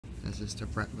This is to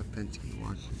Brett Lipinski.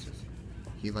 Watch this.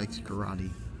 He likes karate.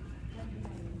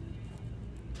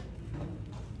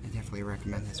 I definitely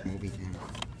recommend this movie to him.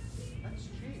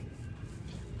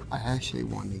 I actually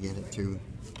wanted to get it too.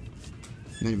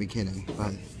 I'm not even kidding,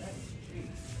 but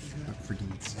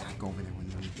freaking Zach over there when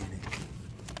you get it.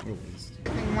 What a waste.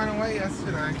 Everything went away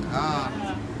yesterday.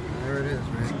 Ah, there it is,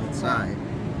 right inside.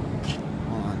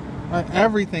 Hold on.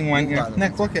 Everything went here.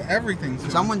 Nick, look at everything.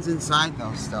 Someone's inside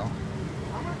though still.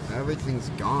 Everything's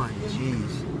gone.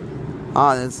 Jeez.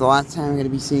 Oh, that's the last time I'm gonna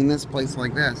be seeing this place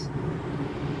like this.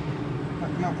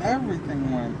 No,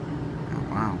 everything went. Oh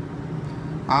wow.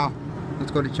 Oh, let's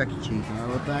go to Chuck E. Cheese.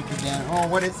 We're back again. Oh,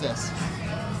 what is this?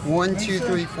 1, 2,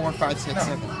 3, 4, 5, 6,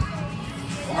 7.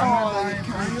 Oh, the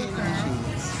cartoon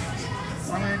machines.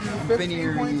 When I do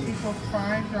 15 points equals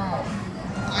 $5.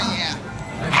 Oh yeah.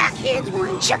 Our kids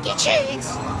want Chuck E. Cheese.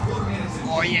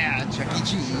 Oh yeah, Chuck E.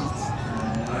 Cheese.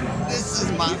 This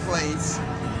is my place.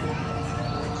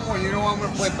 Oh, you know what? I'm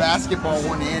gonna play basketball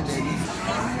one-handed.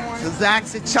 So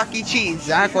Zacks at Chuck E. Cheese.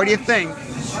 Zach, what do you think?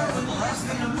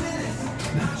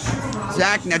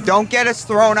 Zach, now don't get us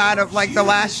thrown out of like the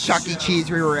last Chuck E. Cheese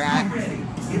we were at.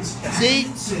 See?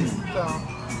 See,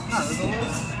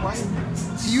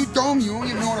 you dumb. You don't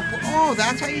even know what to put. Oh,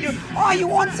 that's how you do it. Oh, you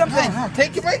want something? No,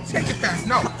 take it back. Take it back.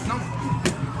 No.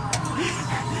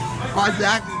 Oh,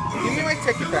 Zach. Give me my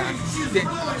ticket back.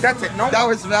 That's it. No. That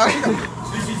was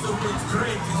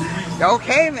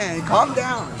okay, man. Calm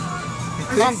down.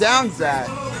 Calm down, Zach.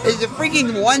 It's a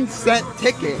freaking 1-cent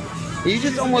ticket. You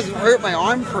just almost hurt my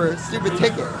arm for a stupid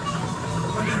ticket.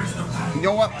 You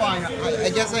know what? Fine. I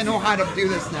guess I know how to do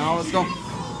this now. Let's go.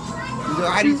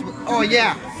 Oh,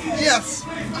 yeah. Yes.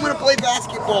 I'm going to play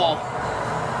basketball.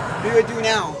 What do I do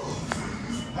now?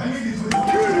 Here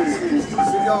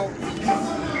we go.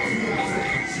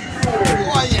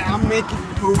 Oh, yeah. I'm making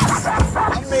hoops.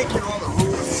 I'm making all the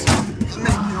hoops.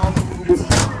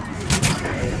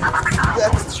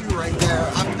 That's true right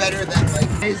there. I'm better than like.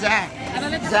 Hey, Zach.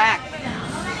 Zach.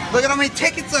 Look at how many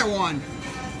tickets I won.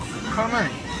 Come in.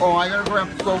 Oh, I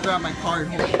gotta go grab my card.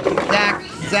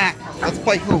 Zach, let's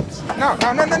play hoops. No.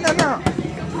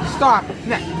 Stop.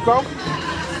 Nick, go.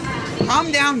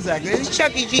 Calm down, Zach. This is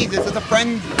Chuck E. Cheese. This is a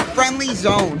friendly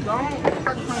zone. Don't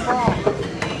touch my ball.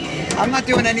 I'm not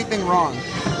doing anything wrong.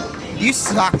 You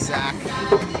suck, Zach.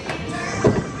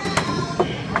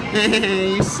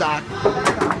 You suck.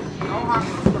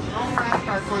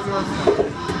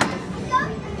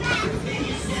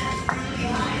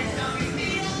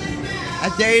 I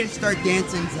dare you to start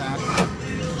dancing, Zach.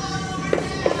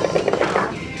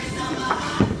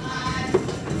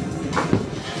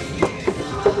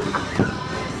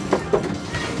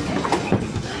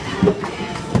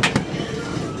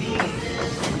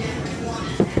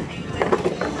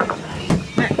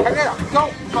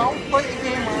 Don't play the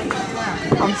game on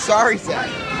that. I'm sorry, Zach.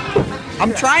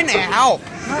 I'm trying to help.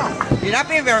 No. You're not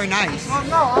being very nice. Oh,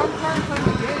 no, I'm trying to play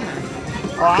the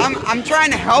game. Well, I'm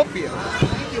trying to help you.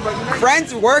 Thank you, but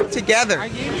friends work together. I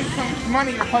gave you some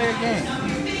money to play a game.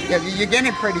 Yeah, you're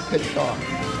getting pretty pissed off.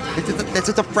 It's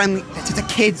just a friendly. It's just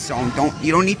a kid's zone.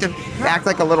 You don't need to act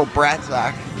like a little brat,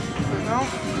 Zach. No.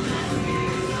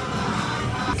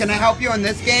 Can I help you in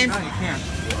this game? No, you can't.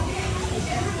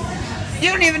 You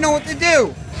don't even know what to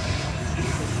do.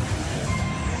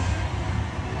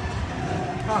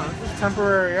 Oh, this is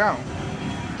temporary out.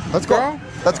 Let's go.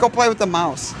 Let's go play with the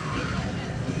mouse.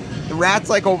 The rat's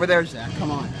like over there, Zach. Come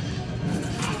on.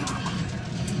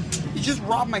 You just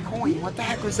robbed my coin. What the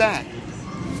heck was that?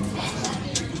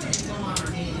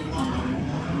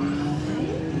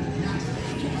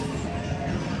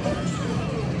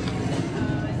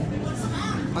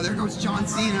 Oh, there goes John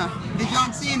Cena. Hey,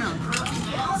 John Cena.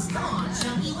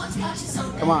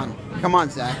 Come on,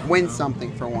 Zach. Win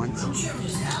something for once.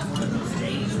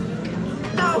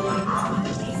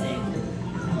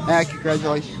 Yeah,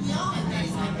 congratulations.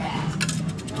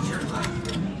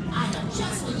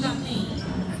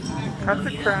 Cut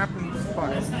the crap and just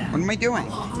play. What am I doing?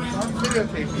 Don't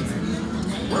videotape me.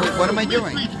 What am I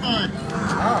doing?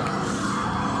 Oh.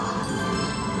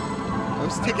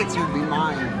 Those tickets would be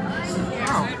mine.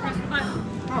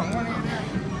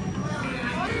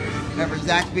 Never.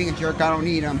 Zach's being a jerk. I don't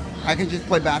need him. I can just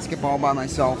play basketball by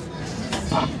myself.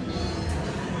 All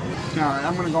right,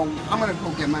 I'm gonna go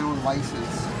get my own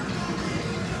license.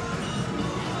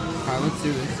 All right, let's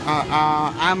do this.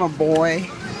 I'm a boy.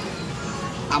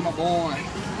 I'm a boy.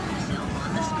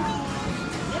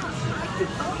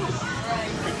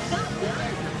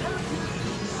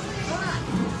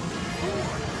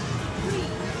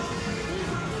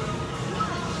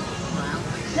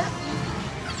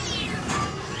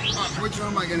 Which one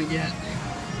am I gonna get?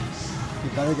 You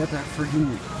better get that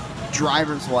freaking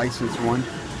driver's license one.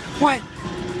 What?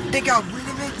 They got rid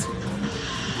of it?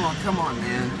 Oh, come on,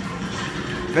 man.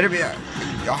 Better be a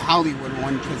Hollywood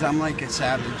one, because I'm like a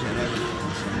savage at everything.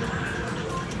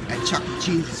 So. At Chuck E.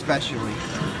 Cheese especially.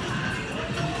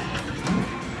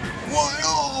 What?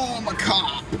 Oh, I'm a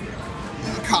cop.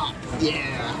 I'm a cop.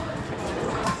 Yeah.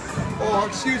 Oh,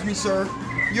 excuse me, sir.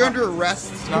 You're under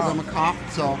arrest because I'm a cop.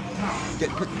 So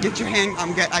get your hand.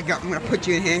 I'm gonna put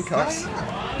you in handcuffs.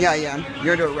 Yeah.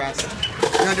 You're under arrest.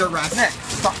 You're under arrest. Nick,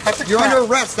 stop. You're under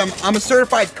arrest. I'm a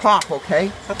certified cop.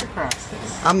 Okay. Cut the crap.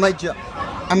 I'm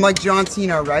like John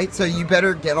Cena, right? So you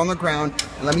better get on the ground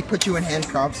and let me put you in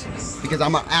handcuffs because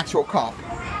I'm an actual cop.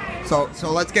 So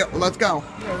let's go.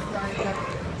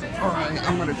 All right,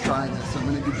 I'm gonna try this. I'm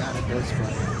gonna do bad at this,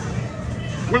 but.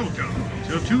 Welcome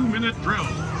to 2-minute drill.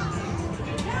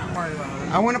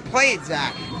 I want to play it,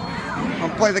 Zach. I'll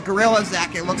play the gorilla,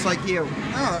 Zach. It looks like you.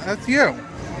 Oh, that's you.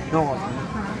 No, it wasn't.